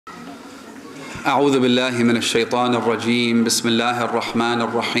أعوذ بالله من الشيطان الرجيم بسم الله الرحمن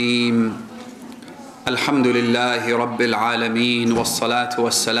الرحيم الحمد لله رب العالمين والصلاة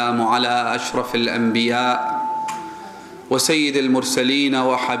والسلام على أشرف الأنبياء وسيد المرسلين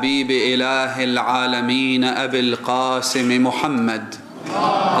وحبيب إله العالمين أبي القاسم محمد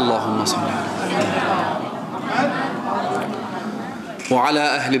اللهم صل على وعلى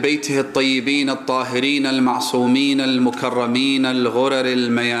أهل بيته الطيبين الطاهرين المعصومين المكرمين الغرر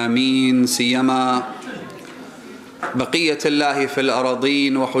الميامين سيما بقية الله في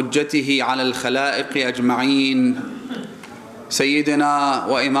الأراضين وحجته على الخلائق أجمعين سيدنا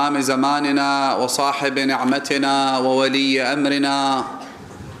وإمام زماننا وصاحب نعمتنا وولي أمرنا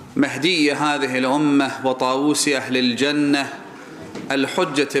مهدي هذه الأمة وطاووس أهل الجنة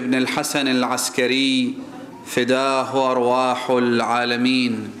الحجة بن الحسن العسكري فداه أرواح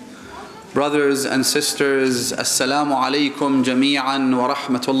العالمين. Brothers and sisters, Assalamu alaikum jami'an wa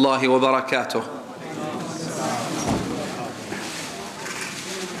rahmatullahi wa barakatuh.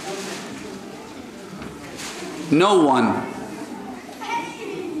 No one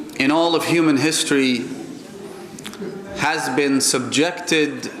in all of human history has been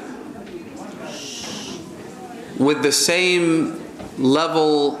subjected with the same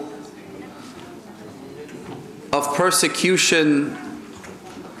level of persecution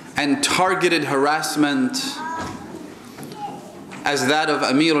and targeted harassment as that of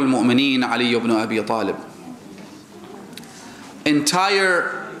Amir al-Mu'mineen Ali ibn Abi Talib.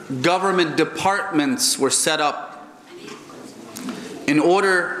 Entire government departments were set up in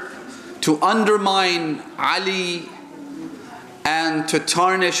order to undermine Ali and to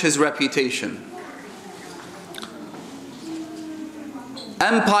tarnish his reputation.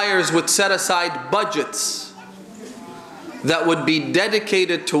 Empires would set aside budgets that would be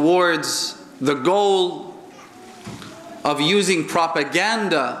dedicated towards the goal of using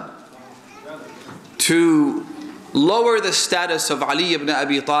propaganda to lower the status of Ali ibn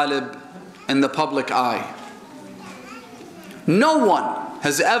Abi Talib in the public eye. No one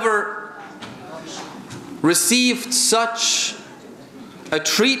has ever received such a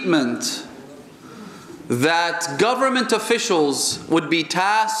treatment that government officials would be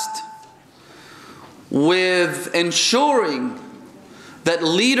tasked with ensuring that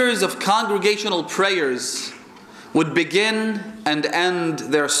leaders of congregational prayers would begin and end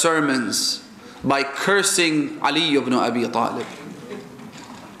their sermons by cursing Ali ibn Abi Talib.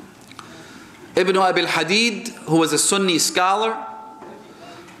 Ibn Abi al-Hadid, who was a Sunni scholar,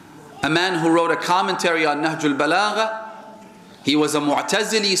 a man who wrote a commentary on Nahj al-Balagha, he was a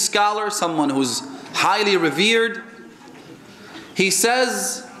Mu'tazili scholar, someone who's highly revered. He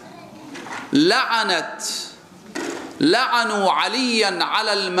says, لعنوا عليا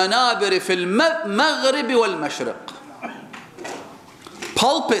على المنابر في المغرب والمشرق.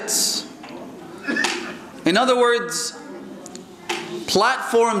 Pulpits, in other words,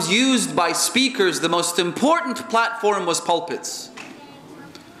 platforms used by speakers, the most important platform was pulpits.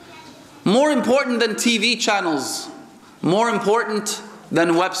 More important than TV channels, more important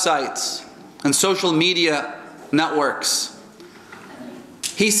than websites and social media networks.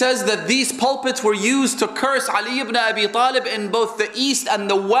 He says that these pulpits were used to curse Ali ibn Abi Talib in both the east and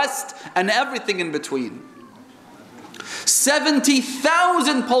the west and everything in between.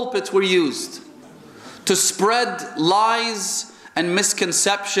 70,000 pulpits were used to spread lies and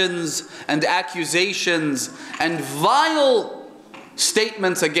misconceptions and accusations and vile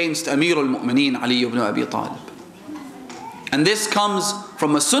statements against Amir al-Mu'mineen Ali ibn Abi Talib. And this comes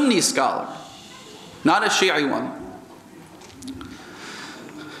from a Sunni scholar, not a Shi'i one.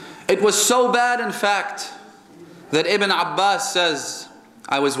 It was so bad, in fact, that Ibn Abbas says,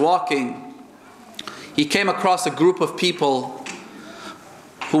 I was walking, he came across a group of people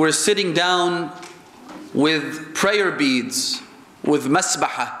who were sitting down with prayer beads, with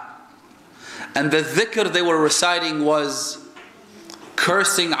masbahah, and the dhikr they were reciting was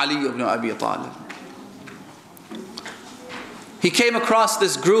cursing Ali ibn Abi Talib. He came across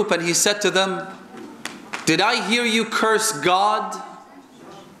this group and he said to them, did I hear you curse God?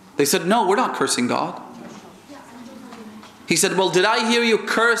 They said, no, we're not cursing God. He said, well, did I hear you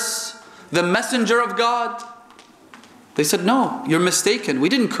curse the messenger of God? They said, no, you're mistaken. We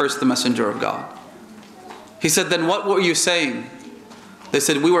didn't curse the messenger of God. He said, then what were you saying? They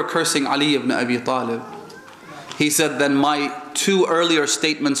said, we were cursing Ali ibn Abi Talib. He said, then my two earlier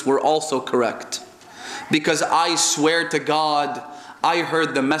statements were also correct. Because I swear to God, I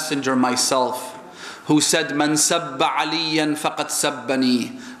heard the messenger myself who said, Man sabba aliyan faqad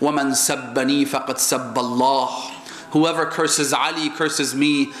sabbani, wa man sabbani faqad sabba Allah. Whoever curses Ali curses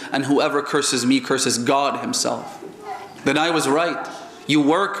me, and whoever curses me curses God himself. Then I was right. You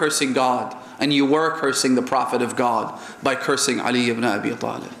were cursing God, and you were cursing the Prophet of God by cursing Ali ibn Abi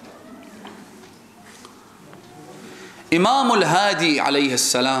Talib. Imam Al-Hadi alayhi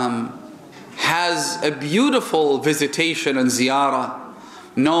salam has a beautiful visitation and ziyarah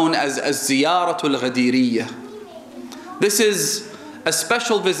known as Ziyaratul Ghadiriyah. This is a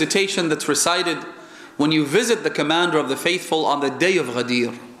special visitation that's recited when you visit the commander of the faithful on the day of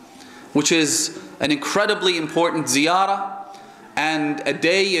Ghadir, which is an incredibly important ziyarah and a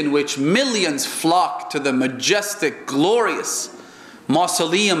day in which millions flock to the majestic, glorious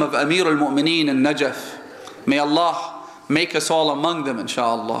mausoleum of Amir al-Mu'mineen in Najaf. May Allah make us all among them,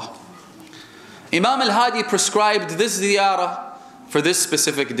 inshaAllah. Imam al-Hadi prescribed this ziyarah for this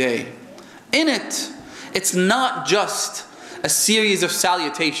specific day. In it, it's not just a series of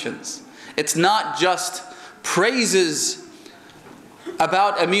salutations. It's not just praises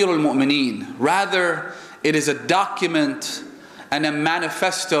about Amir al-Mu'mineen. Rather, it is a document and a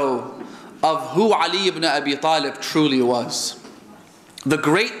manifesto of who Ali ibn Abi Talib truly was. The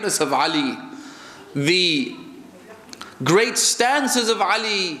greatness of Ali, the great stances of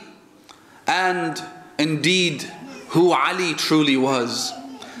Ali, and indeed who Ali truly was.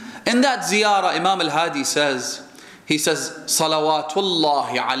 In that ziyarah, Imam al-Hadi says, he says,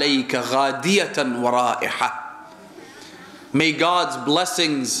 Salawatullahi alayka ghadiyatan wa ra'iha. May God's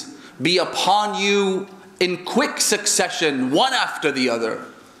blessings be upon you in quick succession, one after the other.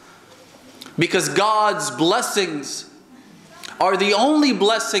 Because God's blessings are the only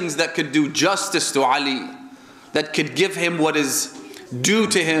blessings that could do justice to Ali, that could give him what is due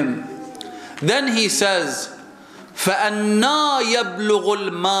to him. Then he says, فَأَنَّا يَبْلُغُ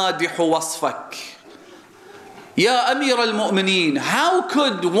الْمَادِحُ وَصْفَكَ. Ya Amir al-Mu'mineen, how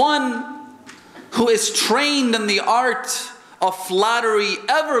could one who is trained in the art of flattery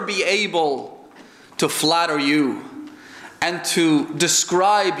ever be able to flatter you and to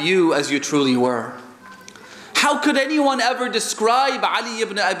describe you as you truly were? How could anyone ever describe Ali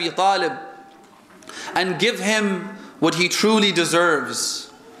ibn Abi Talib and give him what he truly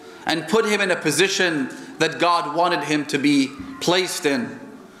deserves and put him in a position that God wanted him to be placed in?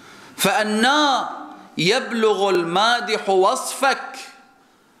 فَأَنَّا يَبْلُغُ الْمَادِحُ وَصْفَكَ.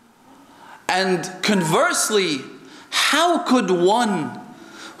 And conversely, how could one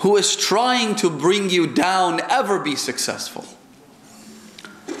who is trying to bring you down ever be successful?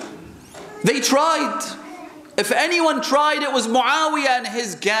 They tried. If anyone tried, it was Muawiyah and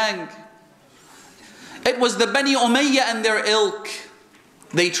his gang. It was the Bani Umayyah and their ilk.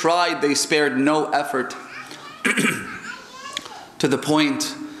 They tried, they spared no effort. To the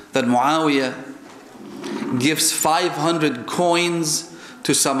point that Muawiyah gives 500 coins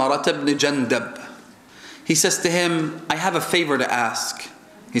to Samarat ibn Jandab. He says to him, I have a favor to ask.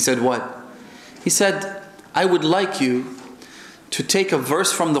 He said, what? He said, I would like you to take a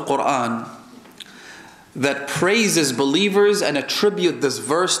verse from the Quran that praises believers and attribute this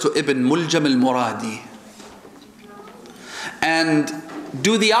verse to Ibn Muljam al-Muradi, and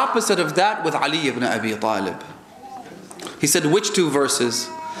do the opposite of that with Ali ibn Abi Talib. He said, which two verses?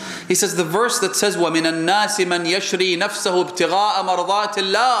 He says, the verse that says, وَمِنَ النَّاسِ مَنْ يَشْرِي نَفْسَهُ ابْتِغَاءَ مَرْضَاتِ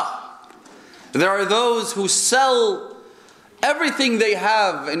اللَّهِ. There are those who sell everything they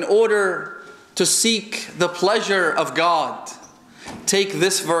have in order to seek the pleasure of God. Take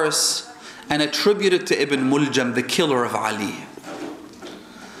this verse and attribute it to Ibn Muljam, the killer of Ali.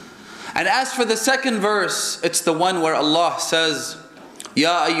 And as for the second verse, it's the one where Allah says,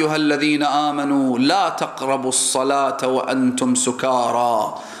 يَا أَيُّهَا الَّذِينَ آمَنُوا لَا تَقْرَبُوا الصَّلَاةَ وَأَنْتُمْ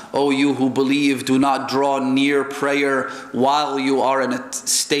سُكَارَى. O you who believe, do not draw near prayer while you are in a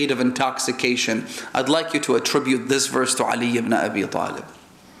state of intoxication. I'd like you to attribute this verse to Ali ibn Abi Talib.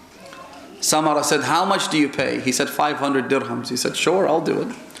 Samara said, how much do you pay? He said, 500 dirhams. He said, sure, I'll do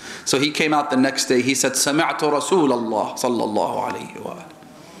it. So he came out the next day. He said, سَمِعْتُ رَسُولَ اللَّهِ صَلَّى اللَّهُ عَلَيْهِ وَآلِهِ.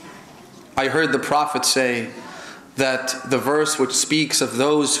 I heard the Prophet say that the verse which speaks of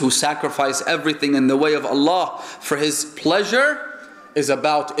those who sacrifice everything in the way of Allah for His pleasure is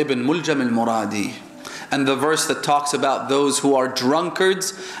about Ibn Muljam al-Muradi. And the verse that talks about those who are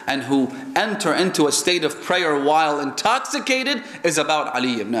drunkards and who enter into a state of prayer while intoxicated is about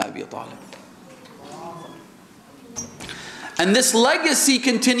Ali ibn Abi Talib. And this legacy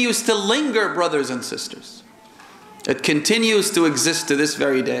continues to linger, brothers and sisters. It continues to exist to this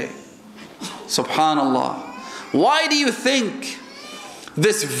very day. Subhanallah. Why do you think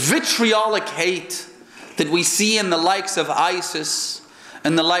this vitriolic hate that we see in the likes of ISIS,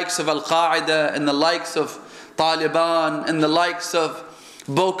 in the likes of Al-Qaeda, in the likes of Taliban, in the likes of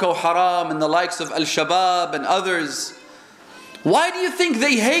Boko Haram, in the likes of Al-Shabaab and others, why do you think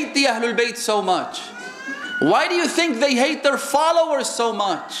they hate the Ahlulbayt so much? Why do you think they hate their followers so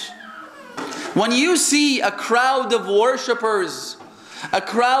much? When you see a crowd of worshippers, a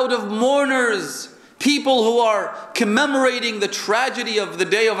crowd of mourners, people who are commemorating the tragedy of the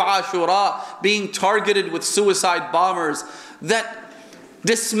day of Ashura, being targeted with suicide bombers that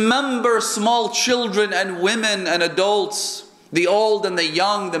dismember small children and women and adults, the old and the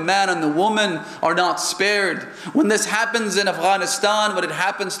young, the man and the woman are not spared. When this happens in Afghanistan, when it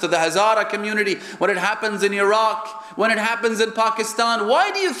happens to the Hazara community, when it happens in Iraq, when it happens in Pakistan,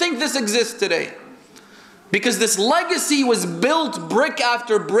 why do you think this exists today? Because this legacy was built brick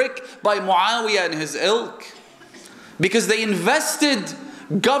after brick by Muawiyah and his ilk. Because they invested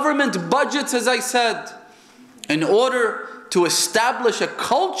government budgets, as I said, in order to establish a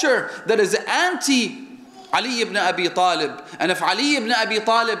culture that is anti-Ali ibn Abi Talib. And if Ali ibn Abi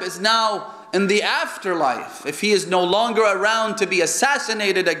Talib is now in the afterlife, if he is no longer around to be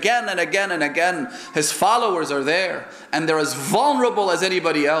assassinated again and again and again, his followers are there and they're as vulnerable as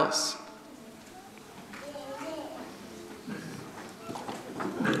anybody else.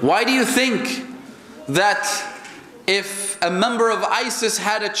 Why do you think that if a member of ISIS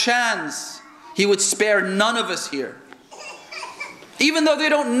had a chance, he would spare none of us here? Even though they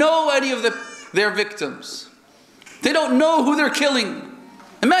don't know any of their victims. They don't know who they're killing.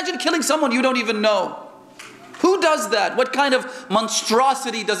 Imagine killing someone you don't even know. Who does that? What kind of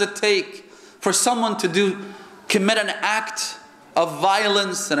monstrosity does it take for someone to commit an act of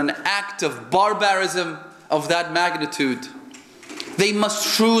violence and an act of barbarism of that magnitude? They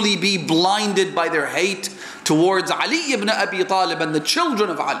must truly be blinded by their hate towards Ali ibn Abi Talib and the children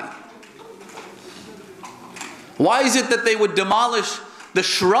of Ali. Why is it that they would demolish the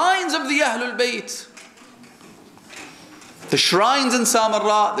shrines of the Ahlulbayt? The shrines in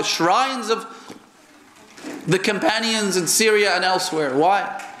Samarra, the shrines of the companions in Syria and elsewhere.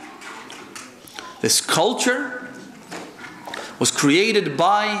 Why? This culture was created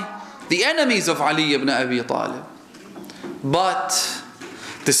by the enemies of Ali ibn Abi Talib. But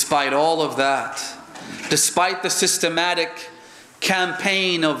despite all of that, despite the systematic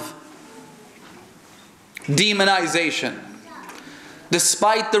campaign of demonization,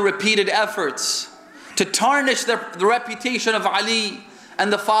 despite the repeated efforts to tarnish the reputation of Ali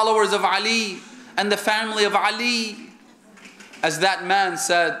and the followers of Ali and the family of Ali, as that man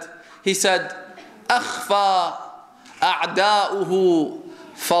said, he said, أَخْفَى أَعْدَاؤُهُ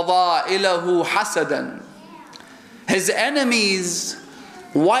فَضَائِلَهُ حَسَدًا. His enemies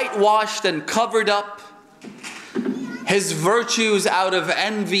whitewashed and covered up his virtues out of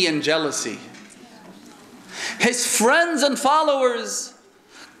envy and jealousy. His friends and followers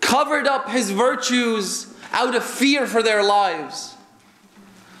covered up his virtues out of fear for their lives.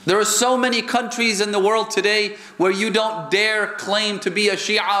 There are so many countries in the world today where you don't dare claim to be a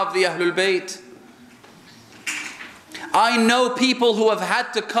Shia of the Ahlul Bayt. I know people who have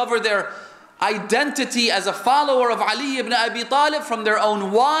had to cover their identity as a follower of Ali ibn Abi Talib from their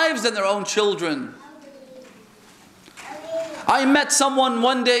own wives and their own children. I met someone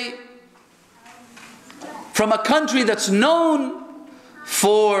one day from a country that's known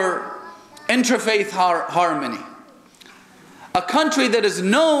for interfaith harmony. A country that is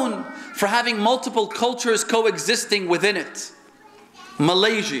known for having multiple cultures coexisting within it.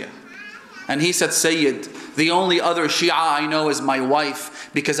 Malaysia. And he said, Sayyid, the only other Shia I know is my wife,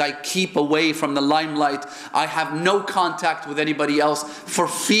 because I keep away from the limelight. I have no contact with anybody else for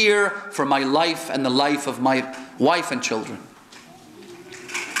fear for my life and the life of my wife and children.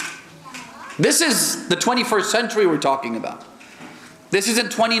 This is the 21st century we're talking about. This is in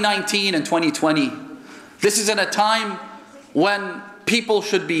 2019 and 2020. This is in a time when people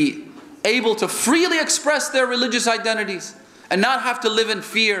should be able to freely express their religious identities and not have to live in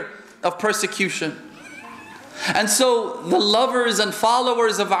fear of persecution. And so the lovers and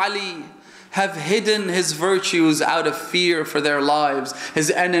followers of Ali have hidden his virtues out of fear for their lives, his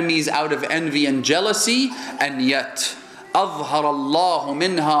enemies out of envy and jealousy, and yet أظهر الله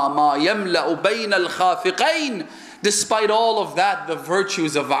منها ما يملأ بين الخافقين. Despite all of that, the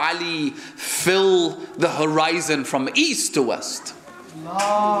virtues of Ali fill the horizon from east to west.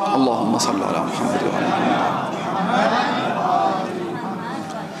 Allahumma salli ala Muhammad.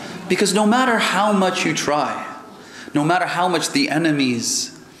 Because no matter how much you try, no matter how much the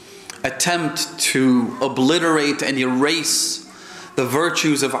enemies attempt to obliterate and erase the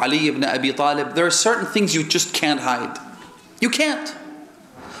virtues of Ali ibn Abi Talib, there are certain things you just can't hide. You can't.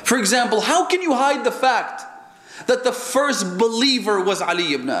 For example, how can you hide the fact that the first believer was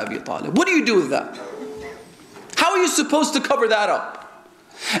Ali ibn Abi Talib? What do you do with that? How are you supposed to cover that up?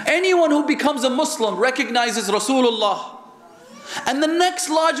 Anyone who becomes a Muslim recognizes Rasulullah. And the next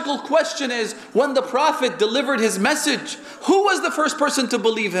logical question is, when the Prophet delivered his message, who was the first person to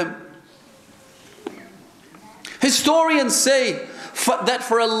believe him? Historians say that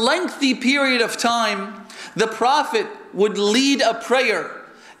for a lengthy period of time, the Prophet would lead a prayer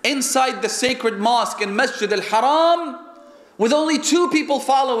inside the sacred mosque in Masjid al-Haram with only two people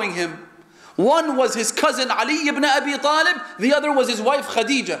following him. One was his cousin Ali ibn Abi Talib, the other was his wife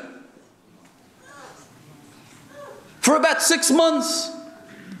Khadija. For about 6 months.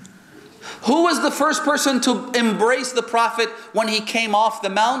 Who was the first person to embrace the Prophet when he came off the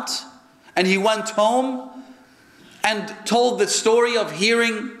mount and he went home and told the story of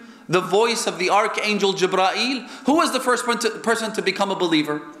hearing the voice of the Archangel Jibreel? Who was the first person to become a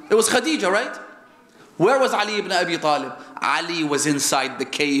believer? It was Khadija, right? Where was Ali ibn Abi Talib? Ali was inside the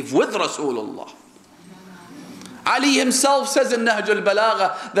cave with Rasulullah. Ali himself says in Nahj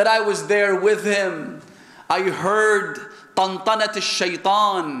al-Balagha that I was there with him. I heard Tantanat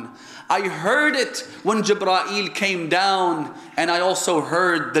al-Shaytan. I heard it when Jibreel came down, and I also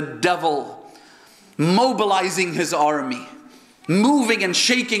heard the devil mobilizing his army, moving and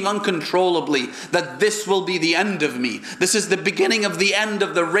shaking uncontrollably, that this will be the end of me. This is the beginning of the end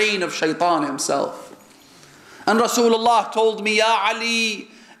of the reign of Shaitan himself. And Rasulullah told me, Ya Ali,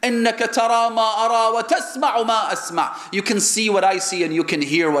 innaka tara ma ara wa tasma'u ma asma'. You can see what I see and you can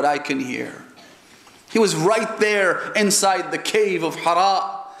hear what I can hear. He was right there inside the cave of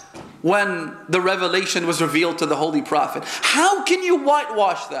Hira when the revelation was revealed to the Holy Prophet. How can you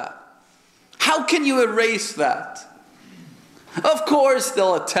whitewash that? How can you erase that? Of course,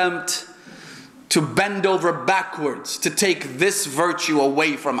 they'll attempt to bend over backwards to take this virtue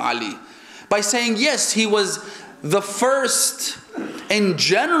away from Ali by saying, yes, he was the first in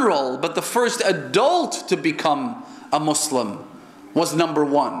general, but the first adult to become a Muslim was number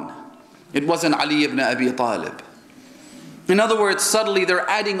one. It wasn't Ali ibn Abi Talib. In other words, subtly they're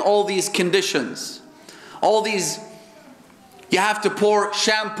adding all these conditions. All these, you have to pour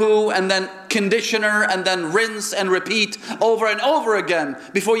shampoo and then conditioner and then rinse and repeat over and over again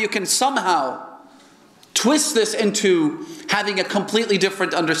before you can somehow twist this into having a completely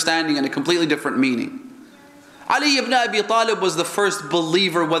different understanding and a completely different meaning. Ali ibn Abi Talib was the first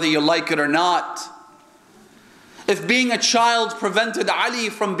believer, whether you like it or not. If being a child prevented Ali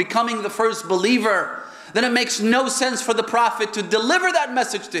from becoming the first believer, then it makes no sense for the Prophet to deliver that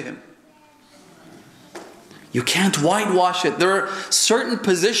message to him. You can't whitewash it. There are certain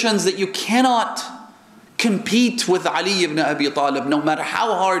positions that you cannot compete with Ali ibn Abi Talib, no matter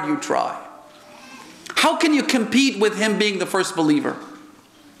how hard you try. How can you compete with him being the first believer?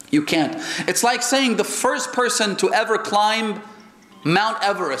 You can't. It's like saying the first person to ever climb Mount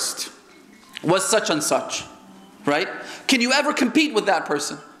Everest was such and such, right? Can you ever compete with that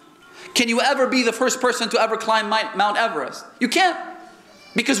person? Can you ever be the first person to ever climb Mount Everest? You can't.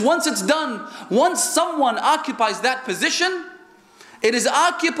 Because once it's done, once someone occupies that position, it is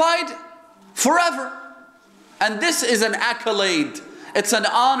occupied forever. And this is an accolade. It's an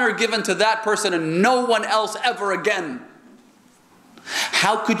honor given to that person and no one else ever again.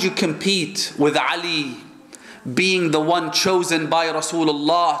 How could you compete with Ali being the one chosen by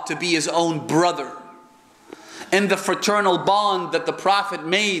Rasulullah to be his own brother? In the fraternal bond that the Prophet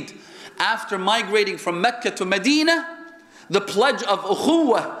made after migrating from Mecca to Medina, the pledge of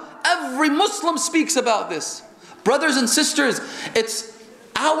ukhuwah. Every Muslim speaks about this. Brothers and sisters, it's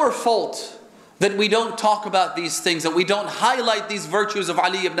our fault that we don't talk about these things, that we don't highlight these virtues of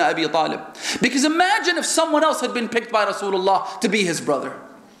Ali ibn Abi Talib. Because imagine if someone else had been picked by Rasulullah to be his brother.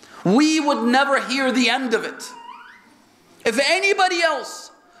 We would never hear the end of it. If anybody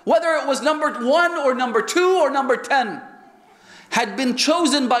else, whether it was number 1 or number 2 or number 10, had been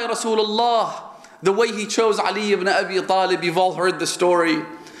chosen by Rasulullah the way he chose Ali ibn Abi Talib, you've all heard the story.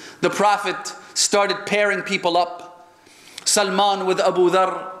 The Prophet started pairing people up. Salman with Abu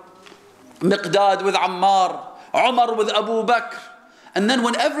Dharr, Miqdad with Ammar, Umar with Abu Bakr. And then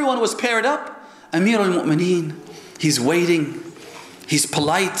when everyone was paired up, Amir al-Mu'mineen, he's waiting, he's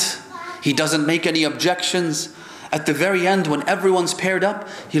polite, he doesn't make any objections. At the very end, when everyone's paired up,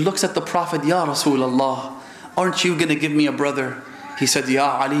 he looks at the Prophet, Ya Rasulullah, aren't you going to give me a brother? He said,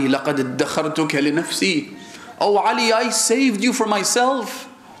 Ya Ali, laqad iddakhartuka li nafsi. Oh Ali, I saved you for myself.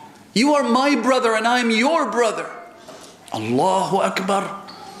 You are my brother and I am your brother. Allahu Akbar.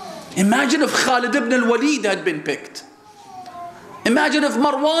 Imagine if Khalid ibn al-Walid had been picked. Imagine if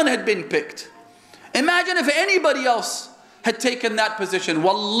Marwan had been picked. Imagine if anybody else had taken that position.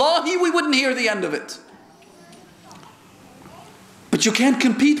 Wallahi, we wouldn't hear the end of it. But you can't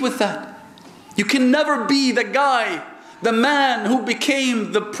compete with that. You can never be the guy, the man who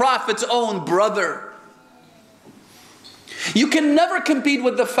became the Prophet's own brother. You can never compete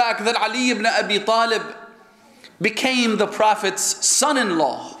with the fact that Ali ibn Abi Talib became the Prophet's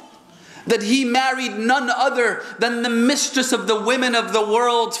son-in-law. that he married none other than the mistress of the women of the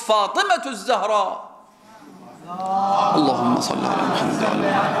world, Fatima az-Zahra. Allahumma salli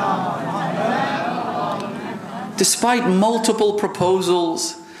ala Muhammad. Despite multiple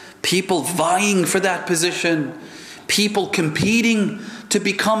proposals, people vying for that position, people competing to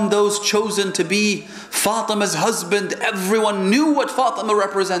become those chosen to be Fatima's husband, everyone knew what Fatima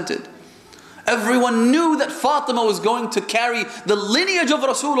represented. Everyone knew that Fatima was going to carry the lineage of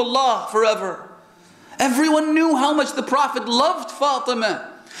Rasulullah forever. Everyone knew how much the Prophet loved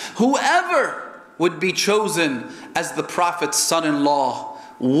Fatima. Whoever would be chosen as the Prophet's son-in-law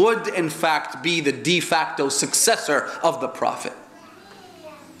would in fact be the de facto successor of the Prophet.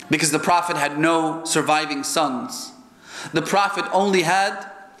 Because the Prophet had no surviving sons. The Prophet only had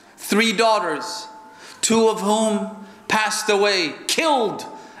 3 daughters, 2 of whom passed away, killed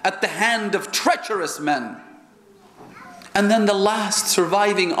at the hand of treacherous men. And then the last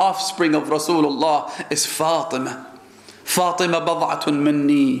surviving offspring of Rasulullah is Fatima. Fatima bad'atun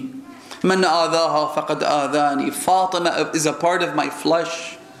minni. Man adaha faqad adani. Fatima is a part of my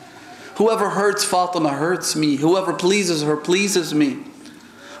flesh. Whoever hurts Fatima hurts me. Whoever pleases her pleases me.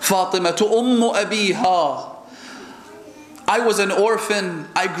 Fatima tu ummu abiha. I was an orphan.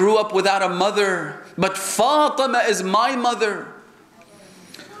 I grew up without a mother. But Fatima is my mother.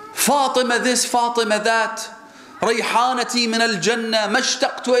 Fatima this, Fatima that. ريحانتي من الجنة ما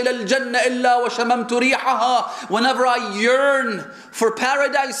اشتقت إلى الجنة إلا وشممت ريحها. Whenever I yearn for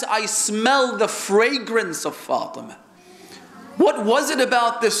paradise, I smell the fragrance of Fatima. What was it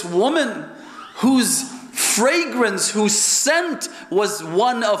about this woman whose fragrance, whose scent was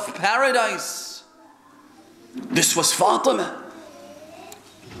one of paradise? This was Fatima.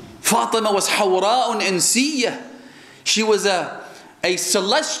 Fatima was حوراء إنسية. She was a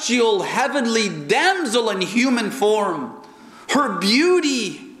celestial, heavenly damsel in human form. Her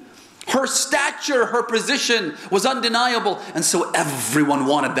beauty, her stature, her position was undeniable. And so everyone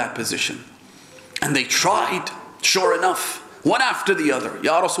wanted that position. And they tried, sure enough, one after the other.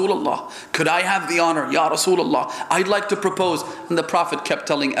 Ya Rasulullah, could I have the honor? Ya Rasulullah, I'd like to propose. And the Prophet kept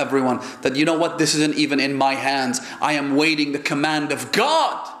telling everyone that, you know what, this isn't even in my hands. I am waiting the command of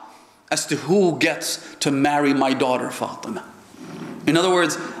God as to who gets to marry my daughter Fatima. In other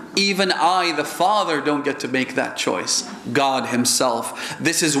words, even I, the father, don't get to make that choice. God Himself.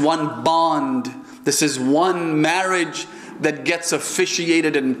 This is one bond. This is one marriage that gets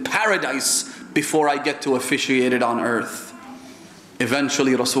officiated in paradise before I get to officiate it on earth.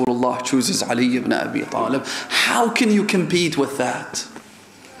 Eventually Rasulullah chooses Ali ibn Abi Talib. How can you compete with that?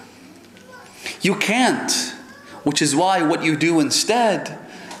 You can't. Which is why what you do instead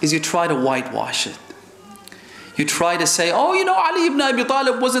is you try to whitewash it. You try to say, oh, you know, Ali ibn Abi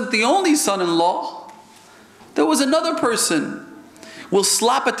Talib wasn't the only son-in-law. There was another person. We'll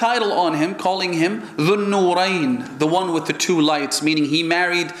slap a title on him, calling him Dhun Nurayn, the one with the 2 lights, meaning he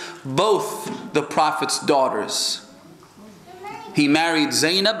married both the Prophet's daughters. He married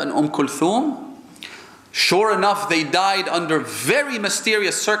Zainab and Kulthum. Sure enough, they died under very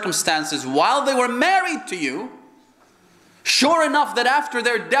mysterious circumstances while they were married to you. Sure enough that after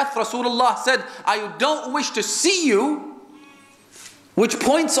their death, Rasulullah said, I don't wish to see you, which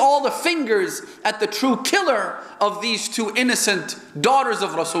points all the fingers at the true killer of these 2 innocent daughters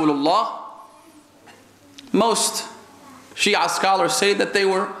of Rasulullah. Most Shia scholars say that they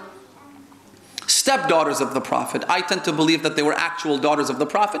were stepdaughters of the Prophet. I tend to believe that they were actual daughters of the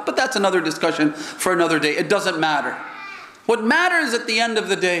Prophet, but that's another discussion for another day. It doesn't matter. What matters at the end of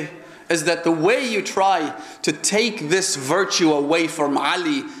the day is that the way you try to take this virtue away from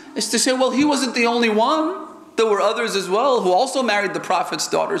Ali is to say, well, he wasn't the only one. There were others as well who also married the Prophet's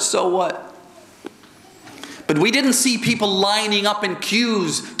daughters. So what? But we didn't see people lining up in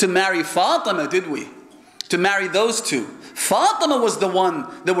queues to marry Fatima, did we? To marry those 2. Fatima was the one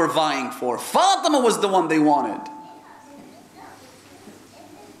they were vying for. Fatima was the one they wanted.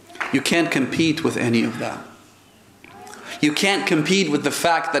 You can't compete with any of that. You can't compete with the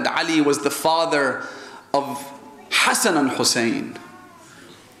fact that Ali was the father of Hassan and Hussein.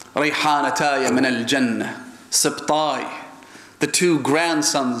 Rayhanataya min al-Jannah. Sibtai. The 2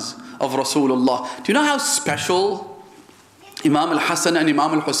 grandsons of Rasulullah. Do you know how special Imam al-Hassan and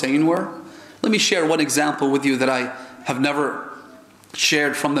Imam al-Hussein were? Let me share one example with you that I have never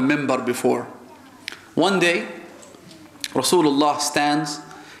shared from the mimbar before. One day, Rasulullah stands.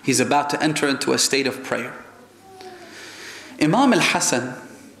 He's about to enter into a state of prayer. Imam al-Hussein,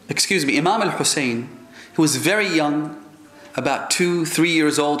 who was very young, about 2-3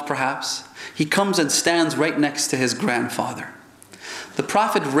 years old perhaps, he comes and stands right next to his grandfather. The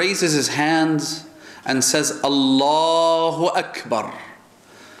Prophet raises his hands and says, Allahu Akbar.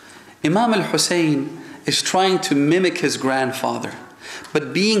 Imam al-Hussein is trying to mimic his grandfather.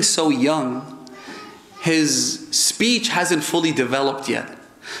 But being so young, his speech hasn't fully developed yet.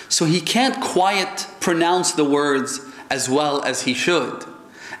 So he can't quite pronounce the words as well as he should.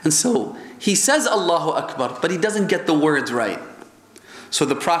 And so he says Allahu Akbar, but he doesn't get the words right. So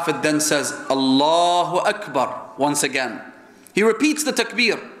the Prophet then says Allahu Akbar once again. He repeats the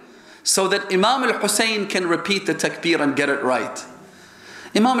takbir so that Imam al-Hussein can repeat the takbir and get it right.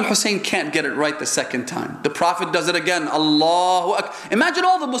 Imam al-Hussein can't get it right the second time. The Prophet does it again. Allahu Akbar. Imagine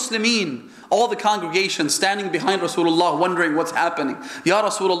all the Muslimin, all the congregation standing behind Rasulullah wondering what's happening. Ya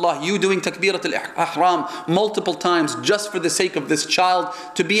Rasulullah, you doing takbirat al-ihram multiple times just for the sake of this child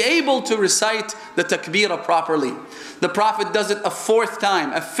to be able to recite the takbirah properly. The Prophet does it a fourth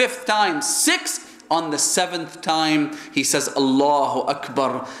time, a fifth time, sixth. On the seventh time, he says, Allahu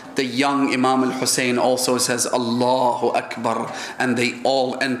Akbar. The young Imam al-Hussein also says, Allahu Akbar. And they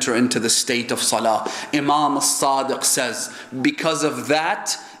all enter into the state of salah. Imam al-Sadiq says, because of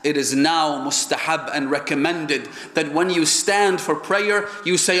that, it is now mustahab and recommended that when you stand for prayer,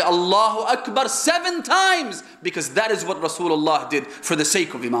 you say Allahu Akbar 7 times. Because that is what Rasulullah did for the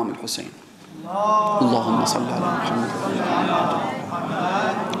sake of Imam al-Hussein. Allahumma salli ala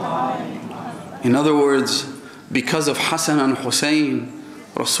Muhammad. In other words, because of Hassan and Hussein,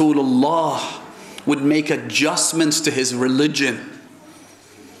 Rasulullah would make adjustments to his religion.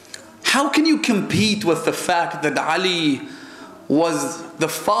 How can you compete with the fact that Ali was the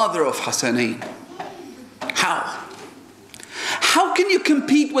father of Hassanain? How? How can you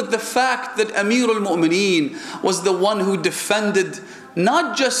compete with the fact that Amir al-Mu'mineen was the one who defended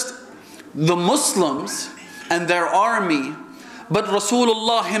not just the Muslims and their army, but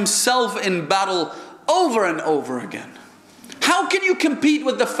Rasulullah himself in battle over and over again? How can you compete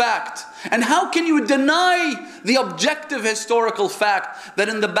with the fact, and how can you deny the objective historical fact that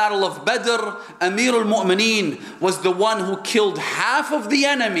in the battle of Badr, Amir al-Mu'mineen was the one who killed half of the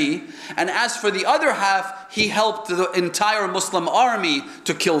enemy, and as for the other half, he helped the entire Muslim army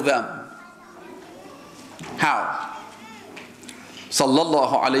to kill them? How?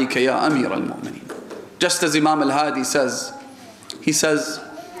 Sallallahu alayka ya Amir al-Mu'mineen. Just as Imam al-Hadi says, he says,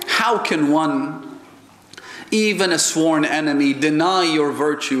 how can one, even a sworn enemy, deny your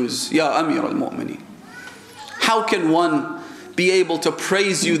virtues, Ya Amir al-Mu'mineen? How can one be able to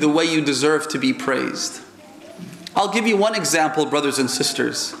praise you the way you deserve to be praised? I'll give you one example, brothers and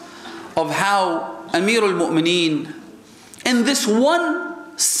sisters, of how Amir al-Mu'mineen, in this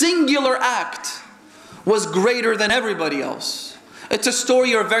one singular act, was greater than everybody else. It's a story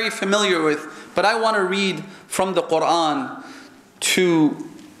you're very familiar with, but I want to read from the Quran to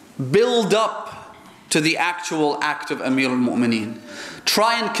build up to the actual act of Amir al-Mu'mineen.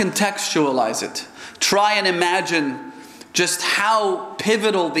 Try and contextualize it. Try and imagine just how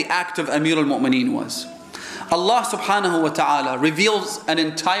pivotal the act of Amir al-Mu'mineen was. Allah subhanahu wa ta'ala reveals an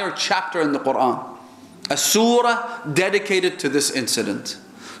entire chapter in the Quran, a surah dedicated to this incident.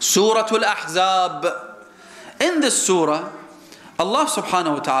 Surah al-Ahzab. In this surah, Allah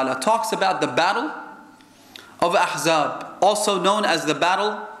subhanahu wa ta'ala talks about the battle of Ahzab, also known as the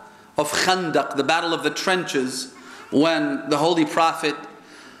battle of Khandaq, the battle of the trenches, when the Holy Prophet,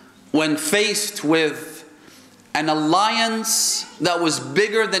 when faced with an alliance that was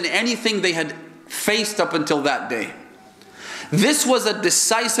bigger than anything they had faced up until that day. This was a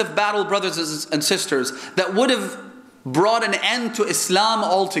decisive battle, brothers and sisters, that would have brought an end to Islam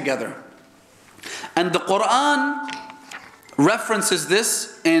altogether. And the Quran references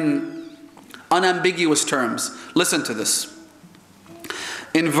this in unambiguous terms. Listen to this.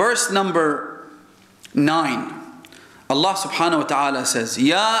 In verse number 9, Allah subhanahu wa ta'ala says,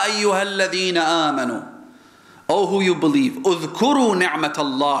 Ya ayyuhalladhina amanu, O who you believe, udhkuru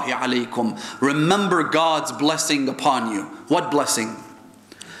ni'matallahi alaykum, remember God's blessing upon you. What blessing?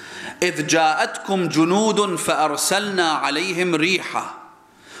 إذ جاءتكم جنود فأرسلنا عليهم ريحا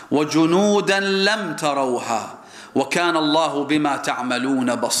وجنودا لم تروها وكان الله بما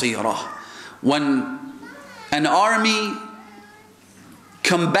تعملون بصيرا. When an army,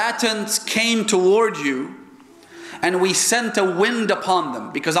 combatants came toward you, and we sent a wind upon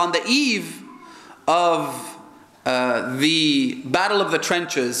them, because on the eve of the Battle of the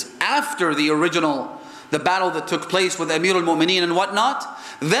Trenches, after the battle that took place with Amir al-Mu'mineen and whatnot,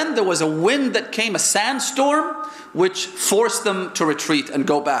 then there was a wind that came, a sandstorm, which forced them to retreat and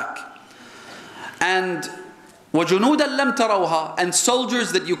go back. And وَجُنُودًا لَمْ تَرَوْهَا, and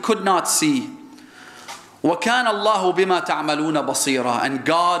soldiers that you could not see. وَكَانَ اللَّهُ بِمَا تَعْمَلُونَ بَصِيرًا, and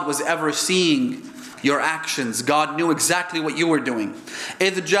God was ever seeing your actions. God knew exactly what you were doing.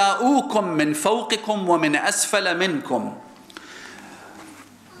 إِذْ جَاءُوكُم مِّن فَوْقِكُمْ وَمِنْ أَسْفَلَ مِنْكُمْ.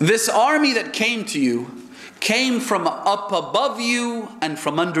 This army that came to you came from up above you and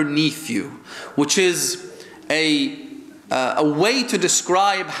from underneath you, which is a way to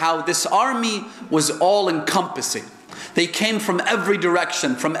describe how this army was all encompassing. They came from every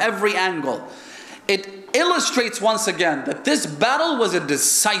direction, from every angle. It illustrates once again that this battle was a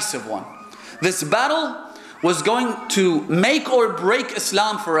decisive one. This battle was going to make or break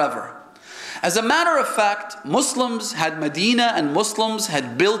Islam forever. As a matter of fact, Muslims had Medina and Muslims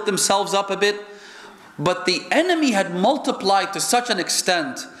had built themselves up a bit, but the enemy had multiplied to such an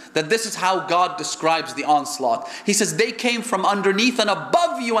extent that this is how God describes the onslaught. He says they came from underneath and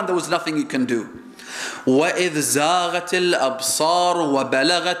above you and there was nothing you can do. وَإِذْ زَاغَتِ الْأَبْصَارُ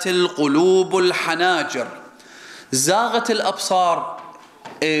وَبَلَغَتِ الْقُلُوبُ الْحَنَاجِرُ. زَاغَتِ الْأَبْصَارُ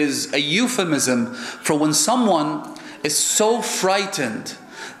is a euphemism for when someone is so frightened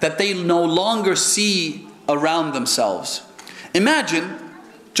that they no longer see around themselves. Imagine,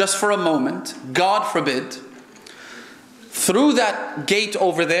 just for a moment, God forbid, through that gate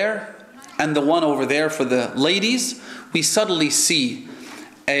over there and the one over there for the ladies, we suddenly see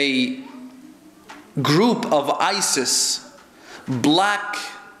a group of ISIS,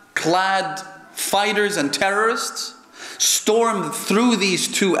 black-clad fighters and terrorists stormed through these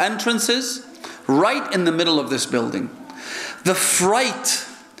two entrances right in the middle of this building. The fright,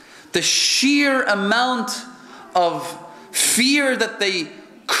 the sheer amount of fear that they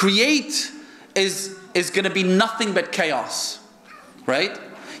create is going to be nothing but chaos, right?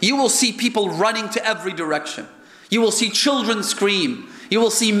 You will see people running to every direction. You will see children scream. You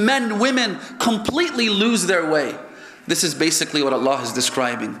will see men, women completely lose their way. This is basically what Allah is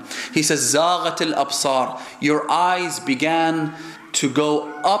describing. He says, زَاغَتِ الْأَبْصَارِ. Your eyes began to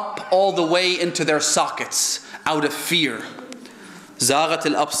go up all the way into their sockets out of fear. زَاغَتِ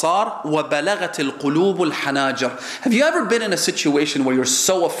الْأَبْصَارِ وَبَلَغَتِ الْقُلُوبُ الْحَنَاجِرِ. Have you ever been in a situation where you're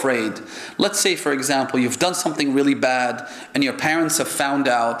so afraid? Let's say, for example, you've done something really bad and your parents have found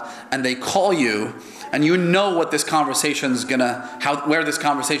out and they call you and you know what this conversation is where this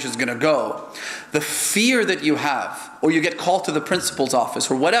conversation is gonna go. The fear that you have, or you get called to the principal's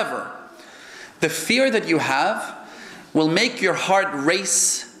office or whatever, the fear that you have will make your heart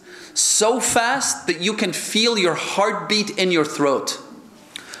race so fast that you can feel your heartbeat in your throat.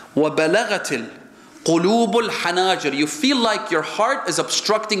 وَبَلَغَتِ الْقُلُوبُ الْحَنَاجِرِ. You feel like your heart is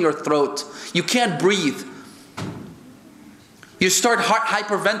obstructing your throat. You can't breathe. You start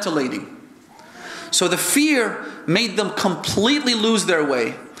hyperventilating. So the fear made them completely lose their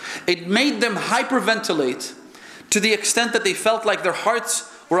way. It made them hyperventilate to the extent that they felt like their hearts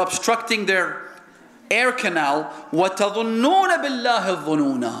were obstructing their air canal. وَتَظُنُّونَ بِاللَّهِ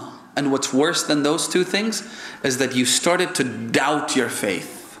الظُّنُونَ. And what's worse than those two things is that you started to doubt your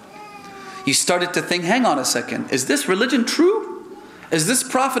faith. You started to think, hang on a second, is this religion true? Is this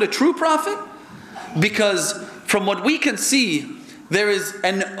prophet a true prophet? Because from what we can see, there is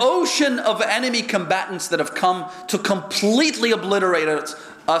an ocean of enemy combatants that have come to completely obliterate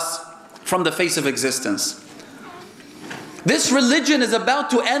us from the face of existence. This religion is about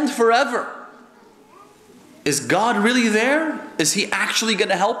to end forever. Is God really there? Is He actually going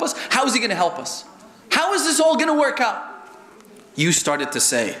to help us? How is He going to help us? How is this all going to work out? You started to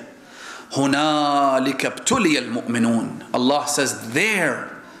say, هُنَالِكَ ابْتُلِيَ الْمُؤْمِنُونَ. Allah says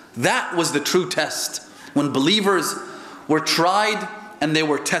there, that was the true test. When believers were tried and they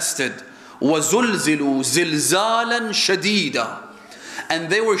were tested. وَزُلْزِلُوا زِلْزَالًا شَدِيدًا. And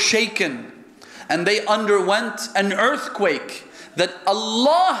they were shaken and they underwent an earthquake that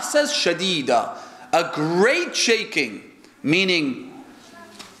Allah says shadida, a great shaking, meaning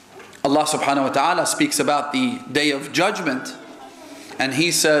Allah subhanahu wa ta'ala speaks about the day of judgment and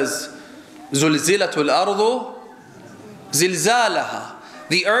He says زُلْزِلَةُ الْأَرْضُ زِلْزَالَهَا.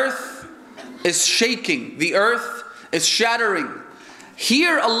 The earth is shaking, the earth is shattering.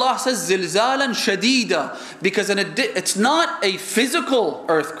 Here Allah says zilzalan shadida because it's not a physical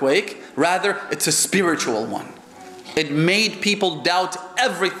earthquake, rather it's a spiritual one. It made people doubt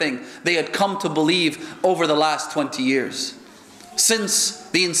everything they had come to believe over the last 20 years. Since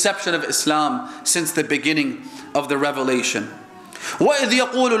the inception of Islam, since the beginning of the revelation. وَإِذْ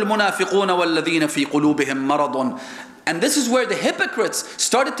يَقُولُ الْمُنَافِقُونَ وَالَّذِينَ فِي قُلُوبِهِمْ مَرَضٌ. And this is where the hypocrites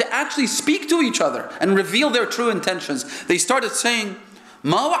started to actually speak to each other and reveal their true intentions. They started saying,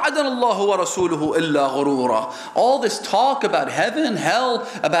 مَا وَعَدَنَ اللَّهُ وَرَسُولُهُ إِلَّا غُرُورًا. All this talk about heaven, hell,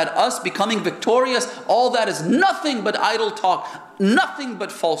 about us becoming victorious, all that is nothing but idle talk, nothing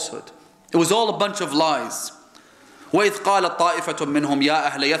but falsehood. It was all a bunch of lies. وَإِذْ قَالَ طَائِفَةٌ مِّنْهُمْ يَا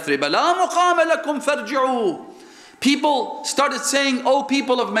أَهْلَ يَثْرِبَ لَا مُقَامَ لَكُمْ فَارْجِعُوا. People started saying, "O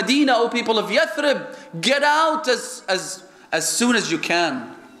people of Medina, O people of Yathrib, get out as soon as you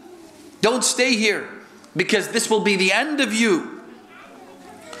can. Don't stay here, because this will be the end of you.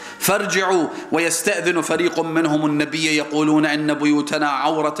 فارجعوا ويستأذن فريق منهم النبي يقولون إن بيوتنا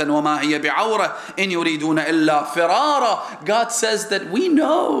عورة وما هي بعورة إن يريدون إلا فرارا. God says that we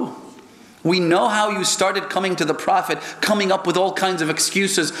know how you started coming to the Prophet, coming up with all kinds of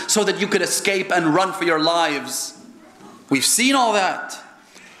excuses so that you could escape and run for your lives. We've seen all that.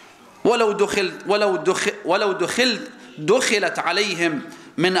 ولو دخلت عليهم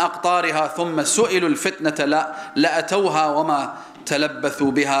من أقطارها ثم سئلوا الفتنة لأتوها وما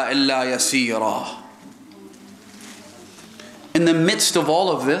تلبثوا بها إلا يسيرا. In the midst of all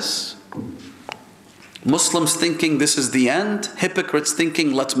of this, Muslims thinking this is the end, hypocrites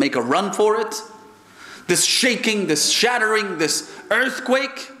thinking let's make a run for it, this shaking, this shattering, this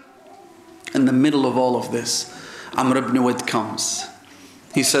earthquake. In the middle of all of this, Amr ibn Udd comes.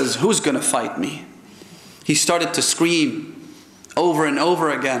 He says, who's going to fight me? He started to scream over and over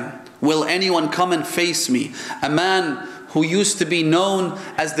again, will anyone come and face me? A man who used to be known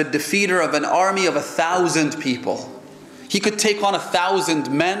as the defeater of an army of 1,000 people. He could take on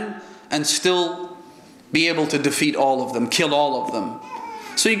 1,000 men and still be able to defeat all of them, kill all of them.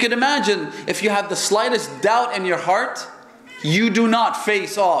 So you can imagine, if you have the slightest doubt in your heart, you do not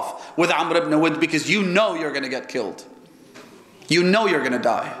face off with Amr ibn Udd, because you know you're going to get killed. You know you're going to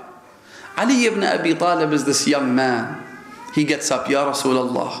die. Ali ibn Abi Talib is this young man. He gets up, Ya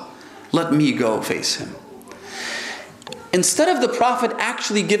Rasulullah, let me go face him. Instead of the Prophet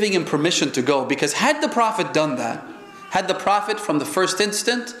actually giving him permission to go, because had the Prophet done that, had the Prophet from the first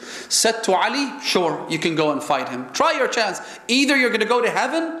instant said to Ali, sure, you can go and fight him. Try your chance. Either you're going to go to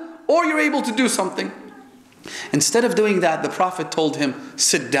heaven or you're able to do something. Instead of doing that, the Prophet told him,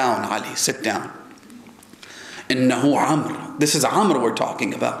 sit down, Ali, sit down. Innahu Amr. This is Amr we're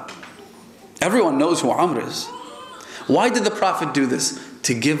talking about. Everyone knows who Amr is. Why did the Prophet do this?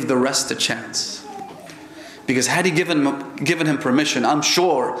 To give the rest a chance. Because had he given him permission, I'm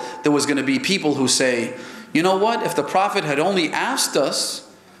sure there was going to be people who say, you know what, if the Prophet had only asked us,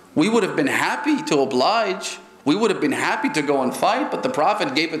 we would have been happy to oblige. We would have been happy to go and fight, but the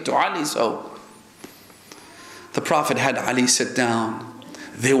Prophet gave it to Ali, so. The Prophet had Ali sit down.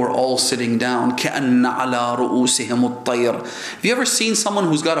 They were all sitting down. كَأَنَّ عَلَىٰ رُؤُوسِهِمُ الطَّيْرِ. Have you ever seen someone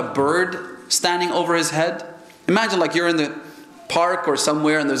who's got a bird standing over his head? Imagine like you're in the park or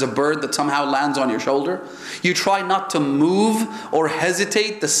somewhere and there's a bird that somehow lands on your shoulder. You try not to move or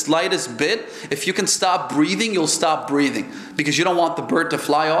hesitate the slightest bit. If you can stop breathing, you'll stop breathing because you don't want the bird to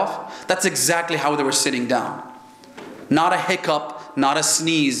fly off. That's exactly how they were sitting down. Not a hiccup, not a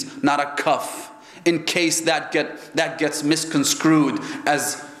sneeze, not a cough, in case that gets misconstrued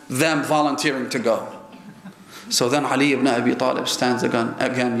as them volunteering to go. So then Ali ibn Abi Talib stands again,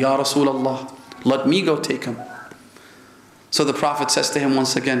 Ya Rasulullah, let me go take him. So the Prophet says to him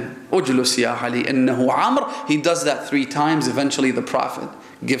once again, Ujlus ya Ali, innahu Amr. He does that 3 times. Eventually the Prophet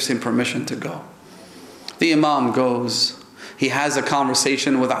gives him permission to go. The Imam goes. He has a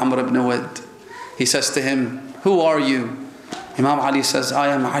conversation with Amr ibn Udd. He says to him, who are you? Imam Ali says, I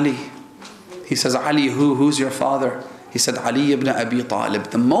am Ali. He says, Ali who? Who's your father? He said, Ali ibn Abi Talib.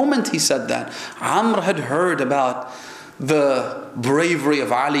 The moment he said that, Amr had heard about the bravery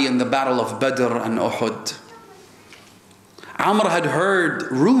of Ali in the battle of Badr and Uhud. Amr had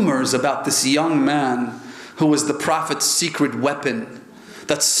heard rumors about this young man who was the Prophet's secret weapon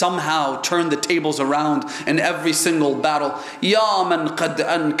that somehow turned the tables around in every single battle. Ya man qad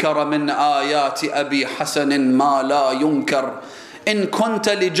ankara min ayati Abi Hasan ma la yunkar. إن كنت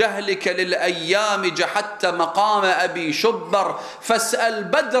لجهلك للأيام جحدت مقام أبي شبر فاسأل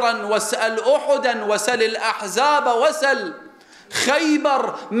بدرا واسأل أحدا وسل الأحزاب وسل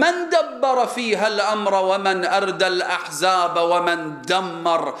خيبر من دبر فيها الأمر ومن أردى الأحزاب ومن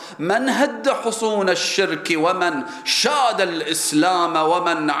دمر من هد حصون الشرك ومن شاد الإسلام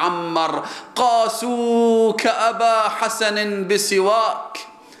ومن عمر قاسوك أبا حسن بسواك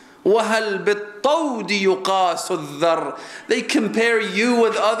وَهَلْ بِالطَّوْدِ يُقَاسُ الذَّرِّ. They compare you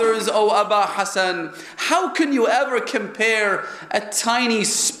with others, O Aba Hassan. How can you ever compare a tiny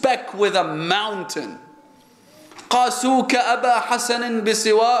speck with a mountain? قَاسُوكَ أَبَا حَسَنٍ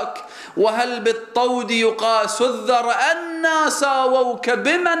بِسِوَاكَ وَهَلْ بِالطَّوْدِ يُقَاسُ الذَّرِّ أَنَّا سَاوَوْكَ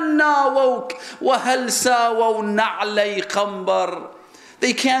بِمَنْ نَاوَوْكَ وَهَلْ سَاوَوْا نَعْلَيْ قَنْبَرٍ.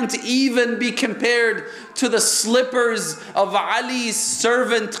 They can't even be compared to the slippers of Ali's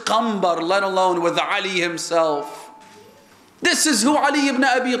servant Qambar, let alone with Ali himself. This is who Ali ibn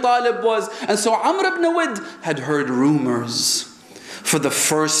Abi Talib was. And so Amr ibn Udd had heard rumors. For the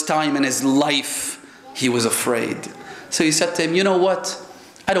first time in his life, he was afraid. So he said to him, you know what?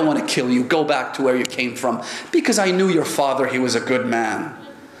 I don't want to kill you. Go back to where you came from. Because I knew your father, he was a good man.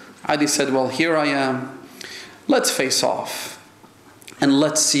 Ali said, well, here I am. Let's face off. And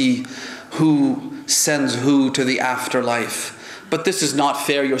let's see who sends who to the afterlife. But this is not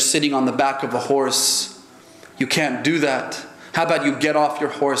fair. You're sitting on the back of a horse. You can't do that. How about you get off your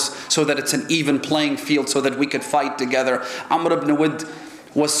horse so that it's an even playing field so that we could fight together. Amr ibn Wud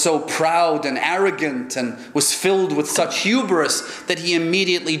was so proud and arrogant and was filled with such hubris that he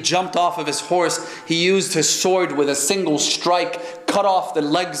immediately jumped off of his horse. He used his sword with a single strike, cut off the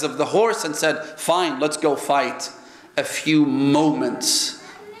legs of the horse and said, fine, let's go fight. A few moments,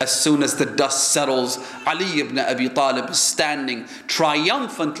 as soon as the dust settles, Ali ibn Abi Talib is standing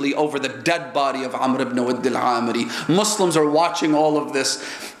triumphantly over the dead body of Amr ibn Wud al-Amiri. Muslims are watching all of this.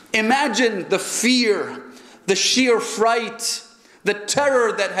 Imagine the fear, the sheer fright, the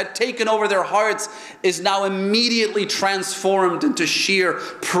terror that had taken over their hearts is now immediately transformed into sheer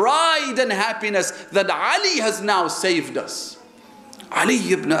pride and happiness that Ali has now saved us. Ali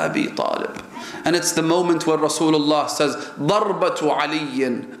ibn Abi Talib. And it's the moment where Rasulullah says, Darbatu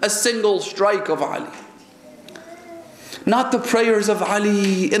Aliyin, a single strike of Ali. Not the prayers of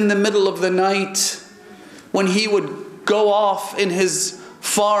Ali in the middle of the night when he would go off in his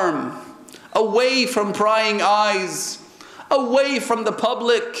farm, away from prying eyes, away from the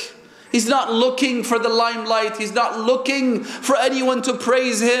public. He's not looking for the limelight. He's not looking for anyone to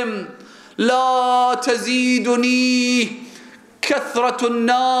praise him. La taziduni kathratun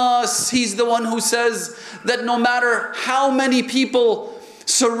nas. He's the one who says that no matter how many people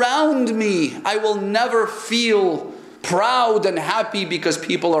surround me, I will never feel proud and happy because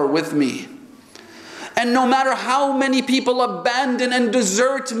people are with me. And no matter how many people abandon and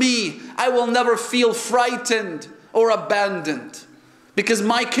desert me, I will never feel frightened or abandoned, because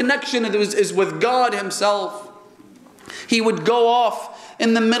my connection is with God Himself. He would go off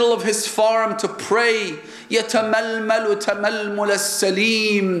in the middle of his farm to pray. يَتَمَلْمَلُ تَمَلْمُلَ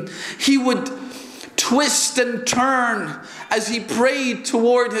السَّلِيمِ. He would twist and turn as he prayed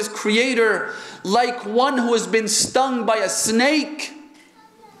toward his Creator like one who has been stung by a snake.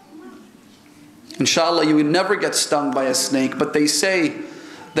 Inshallah, you will never get stung by a snake, but they say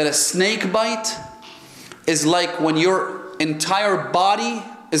that a snake bite is like when your entire body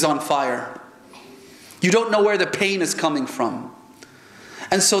is on fire. You don't know where the pain is coming from.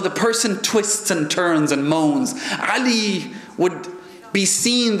 And so the person twists and turns and moans. Ali would be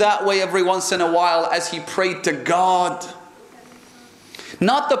seen that way every once in a while as he prayed to God.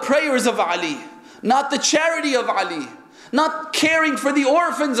 Not the prayers of Ali, not the charity of Ali, not caring for the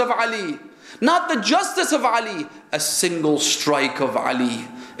orphans of Ali, not the justice of Ali. A single strike of Ali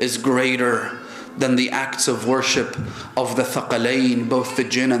is greater than the acts of worship of the Thaqalain, both the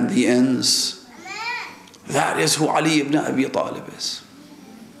jinn and the ins. That is who Ali ibn Abi Talib is.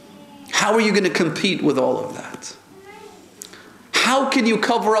 How are you going to compete with all of that? How can you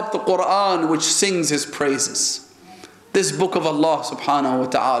cover up the Quran which sings His praises? This book of Allah subhanahu wa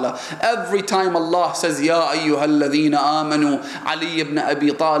ta'ala. Every time Allah says, Ya ayyuhalladhina amanu, Ali ibn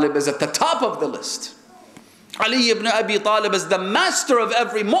Abi Talib is at the top of the list. Ali ibn Abi Talib is the master of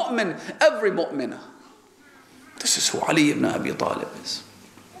every mu'min, every mu'minah. This is who Ali ibn Abi Talib is.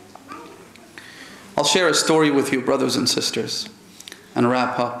 I'll share a story with you, brothers and sisters, and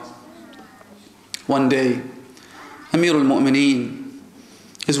wrap up. One day, Amir al-Mu'mineen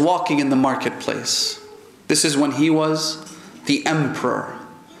is walking in the marketplace. This is when he was the emperor,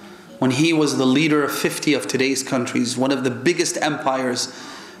 when he was the leader of 50 of today's countries, one of the biggest empires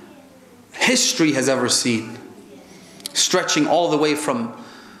history has ever seen, stretching all the way from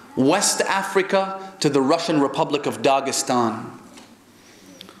West Africa to the Russian Republic of Dagestan.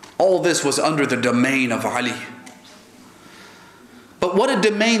 All this was under the domain of Ali. But what a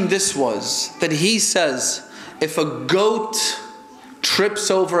domain this was, that he says, if a goat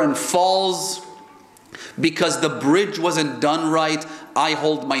trips over and falls because the bridge wasn't done right, I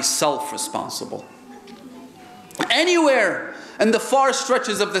hold myself responsible. Anywhere in the far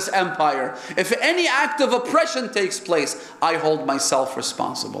stretches of this empire, if any act of oppression takes place, I hold myself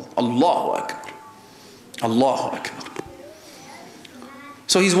responsible. Allahu Akbar. Allahu Akbar.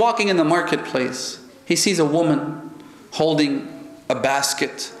 So he's walking in the marketplace. He sees a woman holding a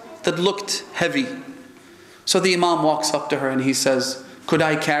basket that looked heavy. So the Imam walks up to her and he says, could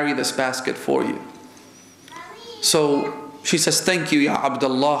I carry this basket for you? So she says, thank you, Ya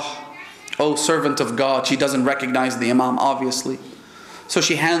Abdullah, O servant of God. She doesn't recognize the Imam, obviously. So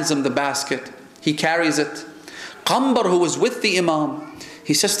she hands him the basket. He carries it. Qambar, who was with the Imam,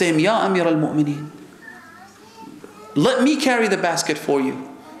 he says to him, Ya Amir al-Mu'mineen, let me carry the basket for you.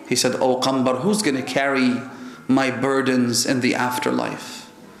 He said, Oh Qambar, who's going to carry my burdens in the afterlife?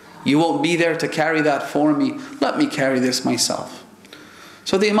 You won't be there to carry that for me. Let me carry this myself.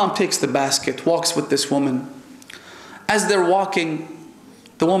 So the Imam takes the basket, walks with this woman. As they're walking,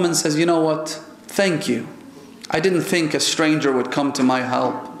 the woman says, you know what? Thank you. I didn't think a stranger would come to my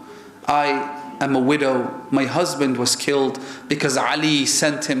help. I am a widow. My husband was killed because Ali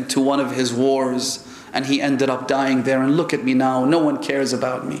sent him to one of his wars and he ended up dying there. And look at me now. No one cares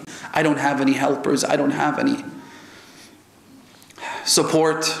about me. I don't have any helpers. I don't have any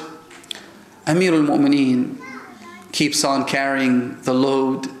support. Amir al-Mu'mineen keeps on carrying the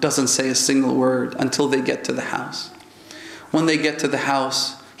load, doesn't say a single word until they get to the house. When they get to the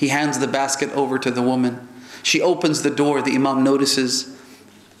house, he hands the basket over to the woman. She opens the door. The Imam notices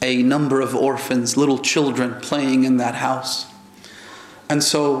a number of orphans, little children playing in that house. And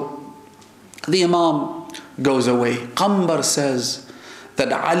so the Imam goes away. Qambar says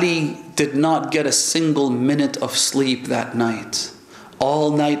that Ali did not get a single minute of sleep that night.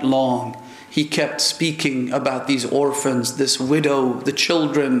 All night long, he kept speaking about these orphans, this widow, the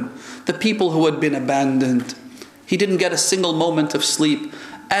children, the people who had been abandoned. He didn't get a single moment of sleep.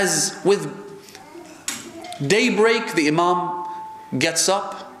 As with daybreak, the Imam gets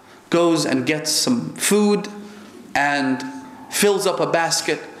up, goes and gets some food and fills up a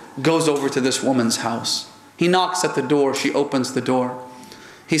basket, goes over to this woman's house. He knocks at the door, she opens the door.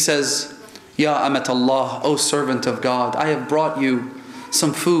 He says, Ya Amat Allah, O servant of God, I have brought you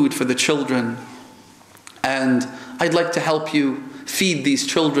some food for the children and I'd like to help you feed these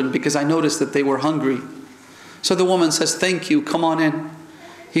children because I noticed that they were hungry. So the woman says, thank you, come on in.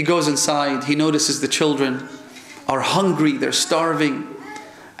 He goes inside, he notices the children are hungry, they're starving,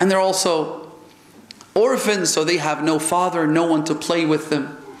 and they're also orphans, so they have no father, no one to play with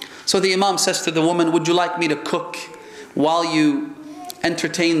them. So the Imam says to the woman, would you like me to cook while you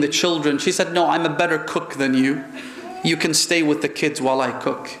entertain the children? She said, no, I'm a better cook than you. You can stay with the kids while I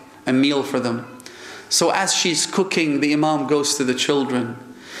cook a meal for them. So as she's cooking, the Imam goes to the children.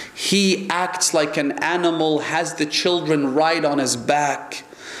 He acts like an animal, has the children ride on his back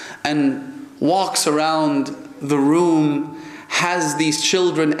and walks around the room, has these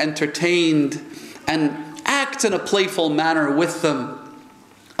children entertained and acts in a playful manner with them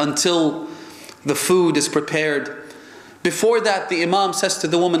until the food is prepared. Before that, the Imam says to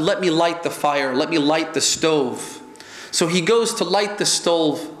the woman, let me light the fire, let me light the stove. So he goes to light the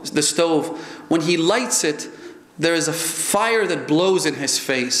stove. When he lights it, there is a fire that blows in his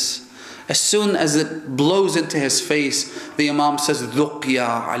face. As soon as it blows into his face, the Imam says, Dhuq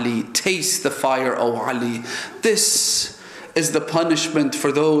ya Ali, taste the fire, O Ali. This is the punishment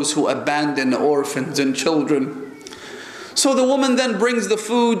for those who abandon orphans and children. So the woman then brings the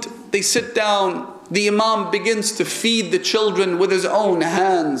food, they sit down, the Imam begins to feed the children with his own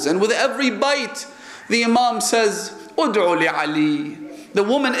hands. And with every bite, the Imam says, Ud'u li Ali. The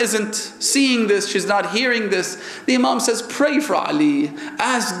woman isn't seeing this, she's not hearing this. The Imam says, pray for Ali,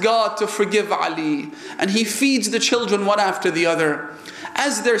 ask God to forgive Ali. And he feeds the children one after the other.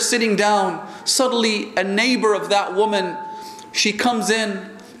 As they're sitting down, suddenly a neighbor of that woman, she comes in.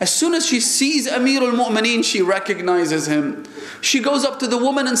 As soon as she sees Amir al-Mu'mineen, she recognizes him. She goes up to the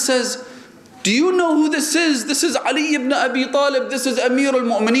woman and says, do you know who this is? This is Ali ibn Abi Talib. This is Amir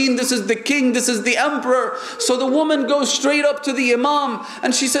al-Mu'mineen. This is the king. This is the emperor. So the woman goes straight up to the Imam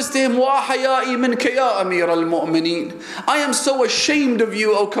and she says to him, Wa haya'i minka ya Amir al-Mu'mineen. I am so ashamed of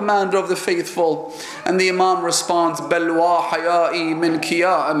you, O commander of the faithful. And the Imam responds, Bal wa haya'i minka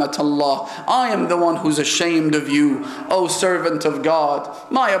ya amat Allah. I am the one who's ashamed of you, O servant of God.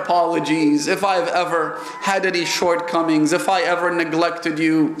 My apologies if I've ever had any shortcomings, if I ever neglected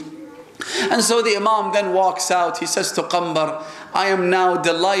you. And so the Imam then walks out. He says to Qambar, I am now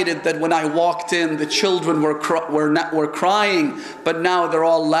delighted that when I walked in, the children were crying, but now they're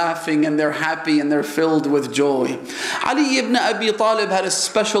all laughing and they're happy and they're filled with joy. Ali ibn Abi Talib had a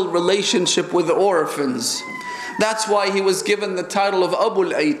special relationship with the orphans. That's why he was given the title of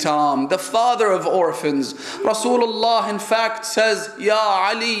Abul Aitam, the father of orphans. Rasulullah in fact says, Ya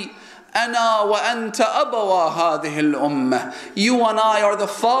Ali, Ana wa anta abawa hadhihi al-ummah. You and I are the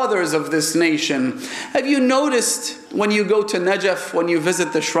fathers of this nation. Have you noticed when you go to Najaf, when you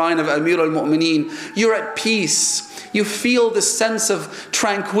visit the shrine of Amir al-Mu'mineen, you're at peace. You feel the sense of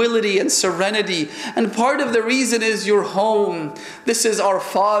tranquility and serenity. And part of the reason is your home. This is our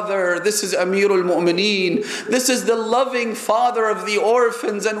father. This is Amir al-Mu'mineen. This is the loving father of the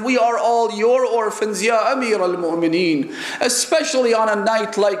orphans. And we are all your orphans, Ya Amir al-Mu'mineen. Especially on a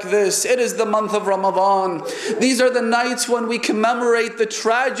night like this. It is the month of Ramadan. These are the nights when we commemorate the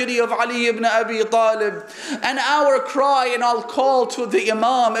tragedy of Ali ibn Abi Talib. And our cry and our call to the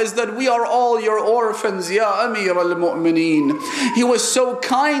Imam is that we are all your orphans, Ya Amir al-Mu'mineen. al-Mu'mineen. He was so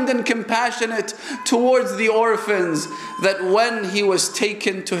kind and compassionate towards the orphans that when he was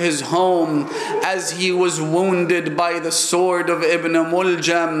taken to his home, as he was wounded by the sword of Ibn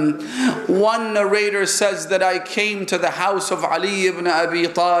Muljam, one narrator says that I came to the house of Ali ibn Abi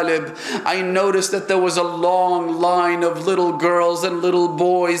Talib. I noticed that there was a long line of little girls and little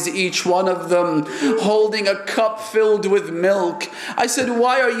boys, each one of them holding a cup filled with milk. I said,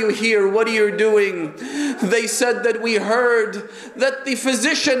 why are you here? What are you doing? They said that we heard that the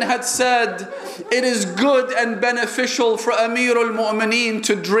physician had said it is good and beneficial for Amir al-Mu'mineen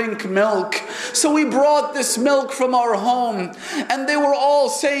to drink milk. So we brought this milk from our home, and they were all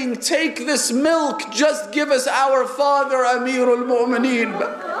saying, take this milk, just give us our father Amir al-Mu'mineen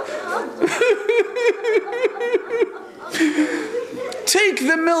back. Take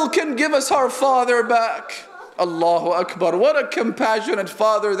the milk and give us our father back. Allahu Akbar. What a compassionate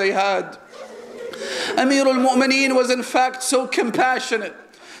father they had. Amir al-Mu'mineen was in fact so compassionate,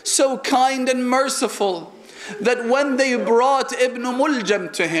 so kind and merciful, that when they brought Ibn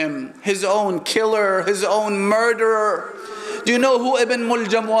Muljam to him, his own killer, his own murderer, do you know who Ibn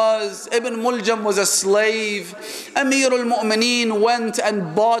Muljam was? Ibn Muljam was a slave. Amir al-Mu'mineen went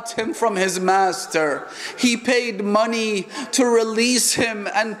and bought him from his master. He paid money to release him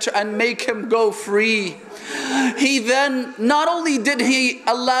and make him go free. He then, not only did he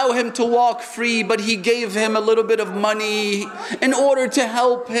allow him to walk free, but he gave him a little bit of money in order to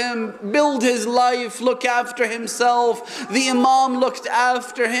help him build his life, look after himself. The Imam looked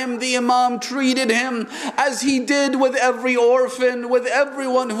after him. The Imam treated him as he did with every orphan, with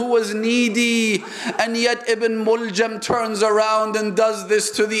everyone who was needy. And yet Ibn Muljam turns around and does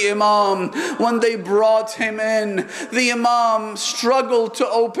this to the Imam. When they brought him in, the Imam struggled to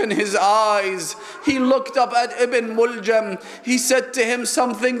open his eyes. He looked up at Ibn Muljam. He said to him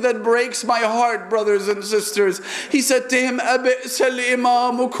something that breaks my heart, brothers and sisters. He said to him, أَبِئْسَ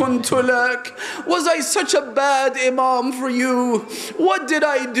الْإِمَامُ كُنْتُ لَكَ. Was I such a bad Imam for you? What did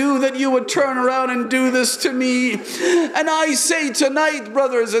I do that you would turn around and do this to me? And I say tonight,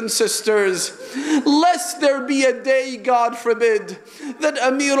 brothers and sisters, lest there be a day, God forbid, that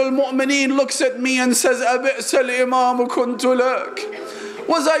Amir al-Mu'mineen looks at me and says, أَبِئْسَ الْإِمَامُ كُنْتُ لَكَ.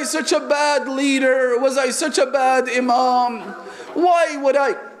 Was I such a bad leader? Was I such a bad Imam? What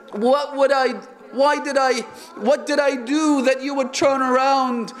did I do that you would turn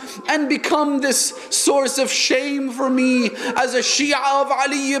around and become this source of shame for me as a Shia of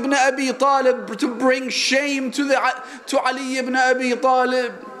Ali ibn Abi Talib, to bring shame to Ali ibn Abi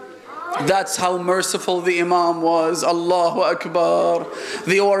Talib? That's how merciful the Imam was. Allahu Akbar.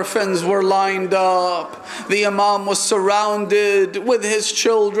 The orphans were lined up. The Imam was surrounded with his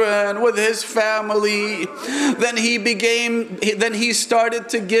children, with his family. Then he started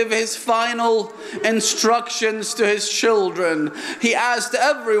to give his final instructions to his children. He asked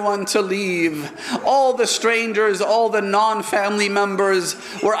everyone to leave. All the strangers, all the non-family members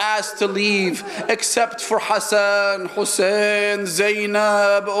were asked to leave, except for Hassan, Hussein,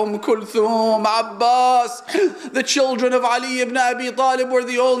 Zainab, Kulthum, Abbas. The children of Ali ibn Abi Talib were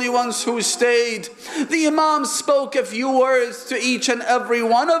the only ones who stayed. The Imam spoke a few words to each and every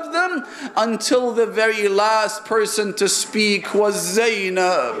one of them until the very last person to speak was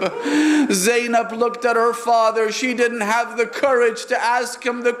Zainab. Zainab looked at her father. She didn't have the courage to ask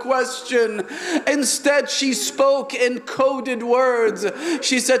him the question. Instead, she spoke in coded words.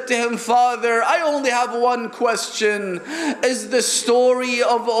 She said to him, Father, I only have one question. Is the story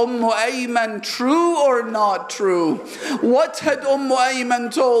of Ayman true or not true? What had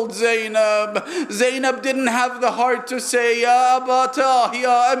Ayman told Zainab? Zainab didn't have the heart to say, Ya Abata,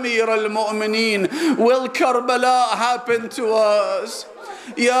 Ya Amir al-Mu'mineen, will Karbala happen to us?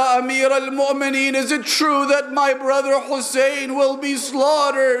 Ya Amir al-Mu'mineen, is it true that my brother Hussein will be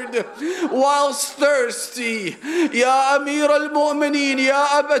slaughtered whilst thirsty? Ya Amir al-Mu'mineen,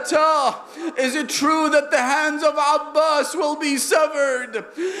 Ya Abata, is it true that the hands of Abbas will be severed?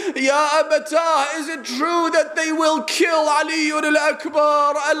 Ya Abata, is it true that they will kill Ali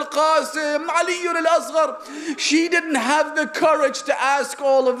al-Akbar, al-Qasim, Ali al-Asghar? She didn't have the courage to ask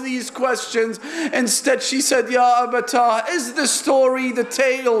all of these questions. Instead, she said, Ya Abata, is the story, the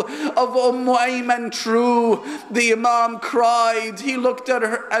tale of Ayman true? The Imam cried. He looked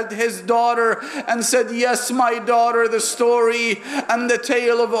at his daughter and said, yes, my daughter, the story and the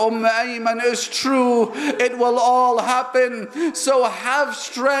tale of Ayman is true. It will all happen. So have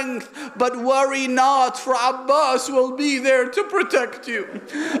strength, but worry not, for Abbas will be there to protect you.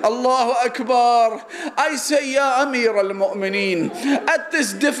 Allahu Akbar. I say, Ya Amir al-Mu'mineen, at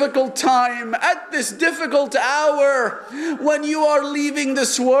this difficult time, at this difficult hour, when you are leaving leaving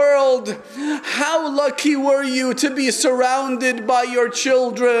this world, how lucky were you to be surrounded by your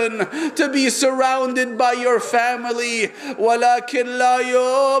children, to be surrounded by your family. ولكن لا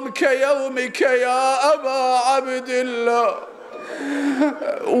يوم كيومك يا أبا عبد الله.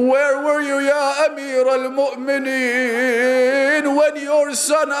 Where were you, Ya Amir al-Mu'mineen, when your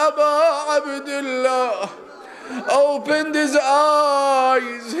son Aba Abdullah opened his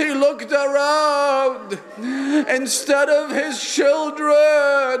eyes? He looked around. Instead of his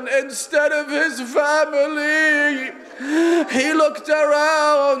children, instead of his family, he looked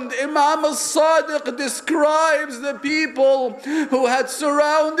around. Imam al-Sadiq describes the people who had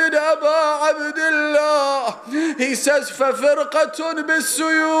surrounded Aba Abdullah. He says, فَفِرْقَةٌ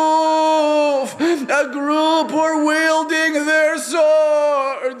بِالسُّيُوفِ. A group were wielding their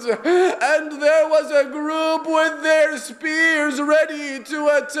swords, and there was a group with their spears ready to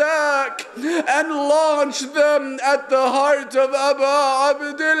attack and launch them at the heart of Aba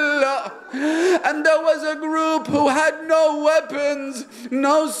Abdullah. And there was a group who had no weapons,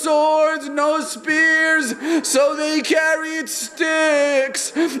 no swords, no spears, so they carried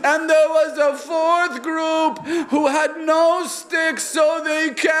sticks. And there was a fourth group who had no sticks, so they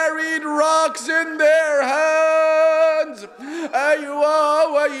carried rocks in their hands. Aywa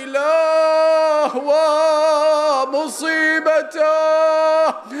waylah wa musibata.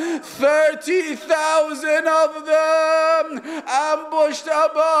 30,000 of them ambushed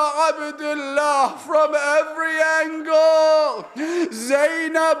Aba Abdullah from every angle.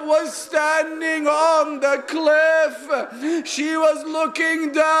 Zainab was standing on the cliff. She was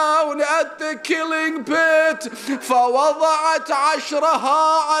looking down at the killing pit. فَوَضَعَتْ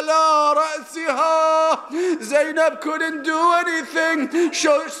عَشْرَهَا عَلَى رَأْسِهَا. Zainab couldn't do anything,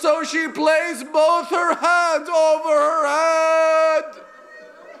 so she placed both her hands over her head.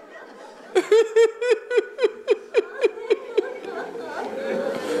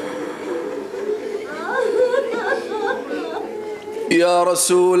 يا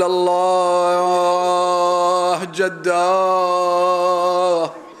رسول الله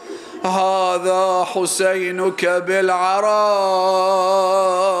جداه، هذا حسينك بالعراء،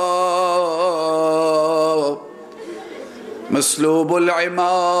 مسلوب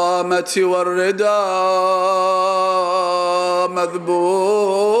العمامة والرداء،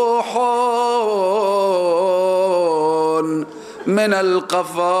 مذبوح من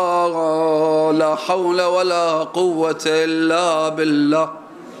القفا، لا حول ولا قوة إلا بالله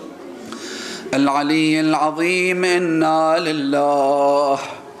العلي العظيم. إنا لله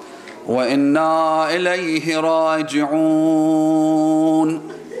وإنا إليه راجعون.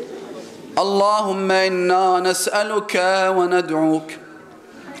 اللهم إنا نسألك وندعوك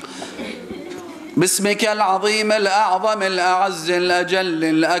باسمك العظيم الأعظم الأعز الأجل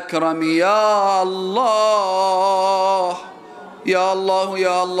الأكرم، يا الله يا الله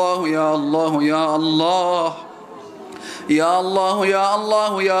يا الله يا الله يا الله يا الله يا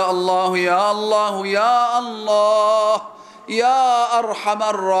الله يا الله يا الله يا الله يا أرحم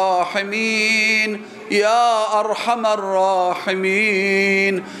الراحمين يا أرحم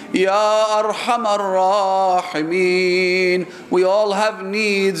الراحمين يا أرحم الراحمين. We all have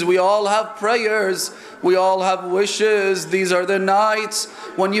needs, we all have prayers, we all have wishes. These are the nights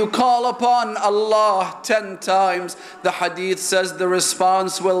when you call upon Allah 10 times. The hadith says the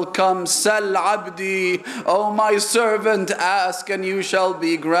response will come, Sal abdi, O my servant, ask and you shall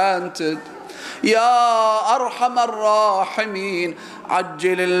be granted. يا أرحم الراحمين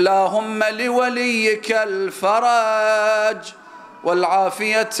عجل اللهم لوليك الفرج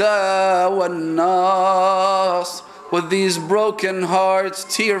والعافية والناس. With these broken hearts,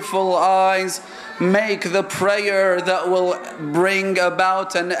 tearful eyes, make the prayer that will bring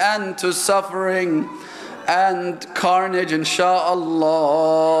about an end to suffering and carnage,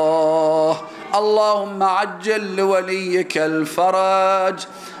 insha'Allah. اللهم عجل لوليك الفرج.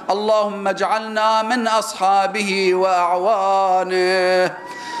 اللهم اجعلنا من أصحابه وأعوانه.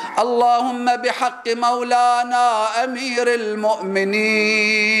 اللهم بحق مولانا أمير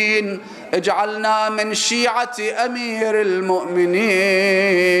المؤمنين اجعلنا من شيعة أمير المؤمنين.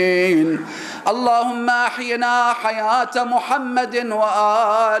 اللهم أحينا حياة محمد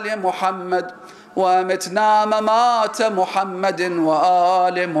وآل محمد، وأمتنا ممات محمد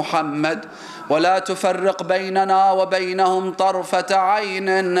وآل محمد، ولا تفرق بيننا وبينهم طرفة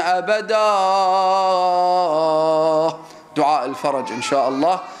عين أبدا. دعاء الفرج إن شاء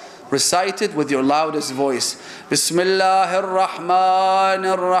الله. Recite it with your loudest voice. بسم الله الرحمن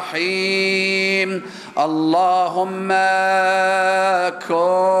الرحيم. اللهم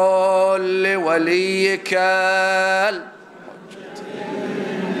كن لوليك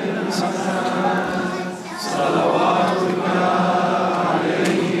صلواتك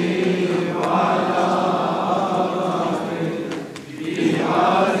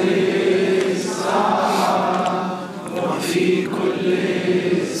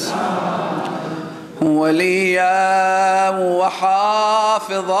وليا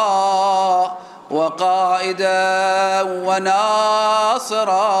وحافظا وقائدا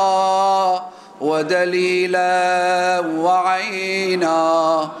وناصرا ودليلا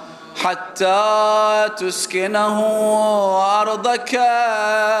وعينا حتى تسكنه أرضك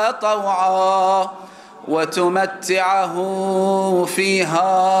طوعا وتمتعه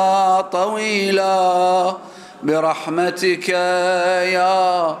فيها طويلا برحمتك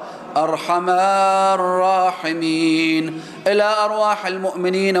يا أرحم الراحمين. إلى أرواح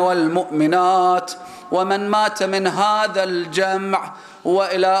المؤمنين والمؤمنات ومن مات من هذا الجمع،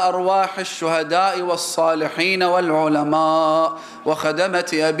 وإلى أرواح الشهداء والصالحين والعلماء وخدمة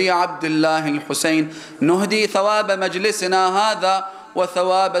أبي عبد الله الحسين، نهدي ثواب مجلسنا هذا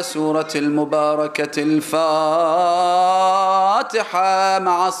وثواب سورة المباركة الفاتحة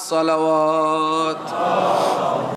مع الصلوات.